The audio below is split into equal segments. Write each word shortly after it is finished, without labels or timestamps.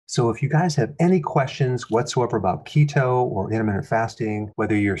So if you guys have any questions whatsoever about keto or intermittent fasting,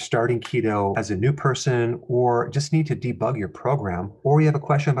 whether you're starting keto as a new person or just need to debug your program, or you have a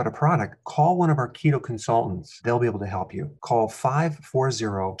question about a product, call one of our keto consultants. They'll be able to help you. Call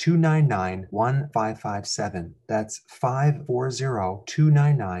 540-299-1557. That's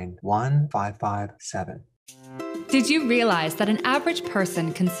 540-299-1557. Did you realize that an average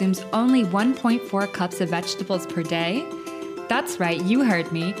person consumes only 1.4 cups of vegetables per day? That's right, you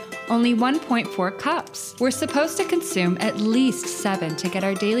heard me. Only 1.4 cups. We're supposed to consume at least 7 to get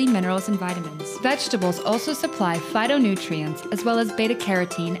our daily minerals and vitamins. Vegetables also supply phytonutrients as well as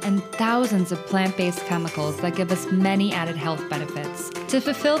beta-carotene and thousands of plant-based chemicals that give us many added health benefits. To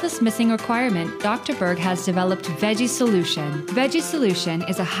fulfill this missing requirement, Dr. Berg has developed Veggie Solution. Veggie Solution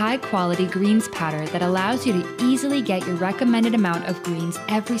is a high-quality greens powder that allows you to easily get your recommended amount of greens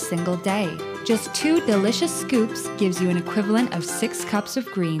every single day. Just 2 delicious scoops gives you an equivalent of 6 cups of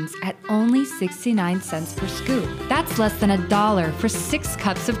greens at only 69 cents per scoop. That's less than $1 for 6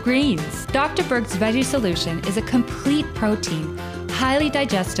 cups of greens. Dr. Berg's Veggie Solution is a complete protein, highly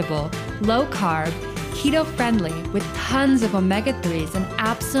digestible, low-carb, keto-friendly with tons of omega-3s and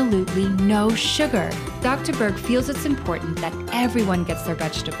absolutely no sugar. Dr. Berg feels it's important that everyone gets their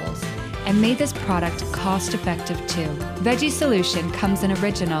vegetables and made this product cost-effective too. Veggie Solution comes in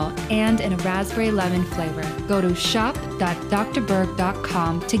original and in a raspberry lemon flavor. Go to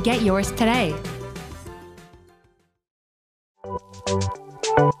shop.drberg.com to get yours today.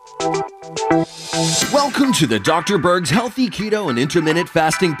 Welcome to the Dr. Berg's Healthy Keto and Intermittent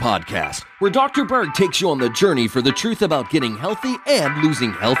Fasting Podcast, where Dr. Berg takes you on the journey for the truth about getting healthy and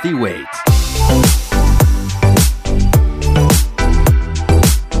losing healthy weight.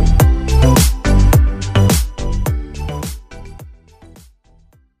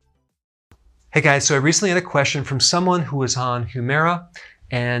 Hey guys, so I recently had a question from someone who was on Humira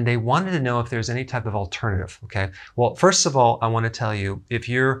and they wanted to know if there's any type of alternative, okay? Well, first of all, I want to tell you, if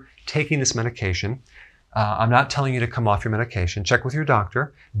you're taking this medication, I'm not telling you to come off your medication. Check with your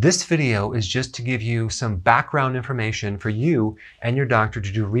doctor. This video is just to give you some background information for you and your doctor to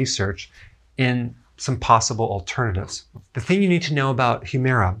do research in some possible alternatives. The thing you need to know about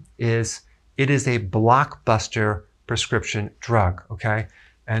Humira is it is a blockbuster prescription drug, okay?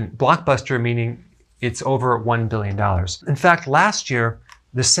 And blockbuster meaning it's over $1 billion. In fact, last year,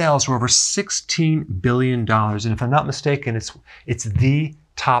 the sales were over $16 billion. And if I'm not mistaken, it's the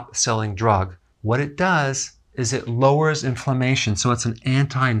top selling drug. What it does is it lowers inflammation. So it's an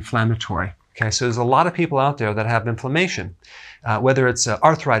anti-inflammatory. Okay, so there's a lot of people out there that have inflammation, whether it's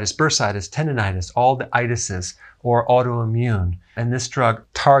arthritis, bursitis, tendonitis, all the itises, or autoimmune. And this drug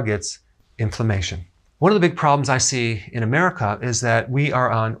targets inflammation. One of the big problems I see in America is that we are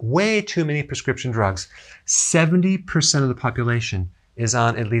on way too many prescription drugs. 70% of the population is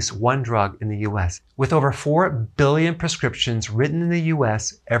on at least one drug in the US, with over 4 billion prescriptions written in the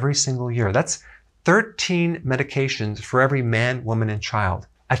US every single year. That's 13 medications for every man, woman, and child.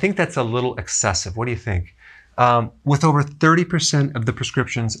 I think that's a little excessive. What do you think? With over 30% of the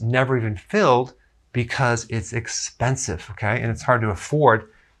prescriptions never even filled because it's expensive, okay? And it's hard to afford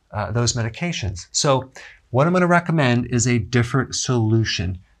those medications. So what I'm going to recommend is a different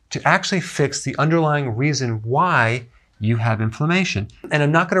solution to actually fix the underlying reason why you have inflammation. And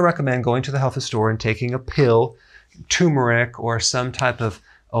I'm not going to recommend going to the health food store and taking a pill, turmeric, or some type of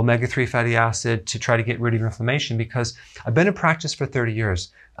omega-3 fatty acid to try to get rid of your inflammation, because I've been in practice for 30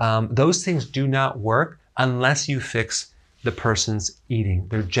 years. Those things do not work unless you fix the person's eating,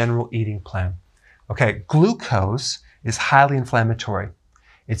 their general eating plan. Okay, glucose is highly inflammatory.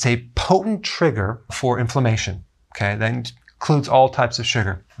 It's a potent trigger for inflammation, okay? That includes all types of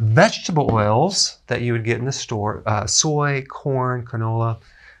sugar. Vegetable oils that you would get in the store, soy, corn, canola,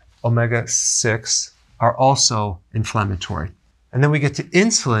 omega-6 are also inflammatory. And then we get to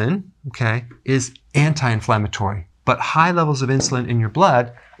insulin, okay, is anti-inflammatory. But high levels of insulin in your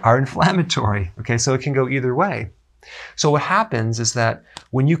blood are inflammatory, okay? So it can go either way. So what happens is that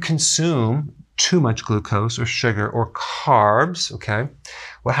when you consume too much glucose or sugar or carbs, okay,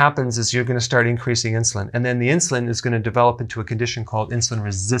 what happens is you're going to start increasing insulin. And then the insulin is going to develop into a condition called insulin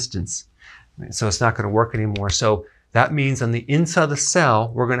resistance. So it's not going to work anymore. So that means on the inside of the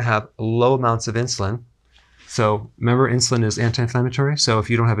cell, we're going to have low amounts of insulin. So remember, insulin is anti-inflammatory. So if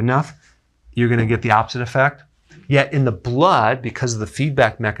you don't have enough, you're going to get the opposite effect. Yet in the blood, because of the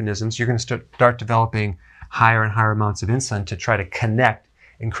feedback mechanisms, you're going to start developing higher and higher amounts of insulin to try to connect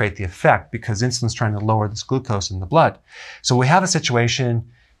and create the effect, because insulin's trying to lower this glucose in the blood. So we have a situation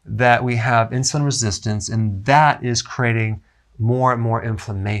that we have insulin resistance, and that is creating more and more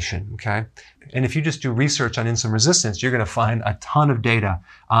inflammation, okay? And if you just do research on insulin resistance, you're going to find a ton of data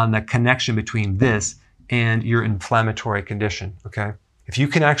on the connection between this and your inflammatory condition, okay? If you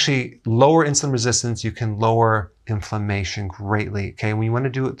can actually lower insulin resistance, you can lower inflammation greatly, okay? And we want to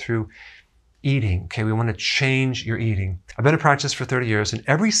do it through eating, okay? We want to change your eating. I've been in practice for 30 years, and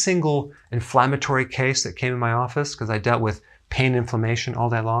every single inflammatory case that came in my office, because I dealt with pain and inflammation all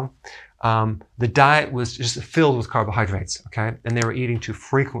day long, the diet was just filled with carbohydrates, okay? And they were eating too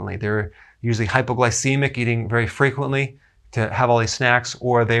frequently. They were usually hypoglycemic, eating very frequently to have all these snacks,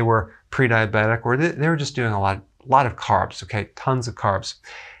 or they were pre-diabetic, or they were just doing a lot of carbs, okay? Tons of carbs.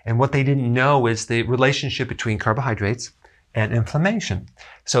 And what they didn't know is the relationship between carbohydrates and inflammation.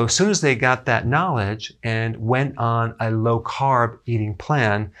 So as soon as they got that knowledge and went on a low carb eating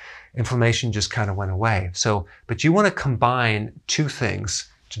plan, inflammation just kind of went away. But you want to combine two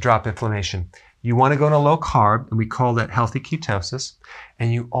things to drop inflammation. You want to go on a low carb, and we call that healthy ketosis.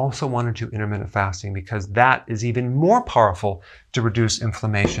 And you also want to do intermittent fasting, because that is even more powerful to reduce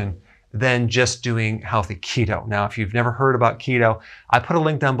inflammation than just doing healthy keto. Now, if you've never heard about keto, I put a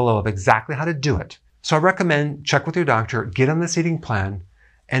link down below of exactly how to do it. So I recommend check with your doctor, get on this eating plan,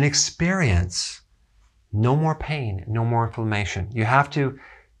 and experience no more pain, no more inflammation. You have to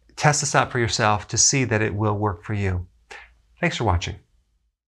test this out for yourself to see that it will work for you. Thanks for watching.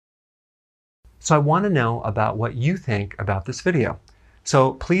 So I want to know about what you think about this video.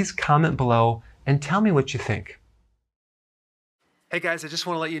 So please comment below and tell me what you think. Hey guys, I just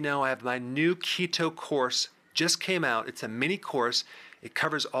want to let you know I have my new keto course just came out. It's a mini course. It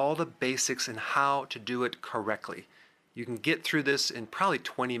covers all the basics and how to do it correctly. You can get through this in probably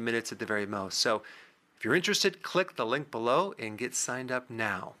 20 minutes at the very most. So if you're interested, click the link below and get signed up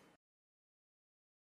now.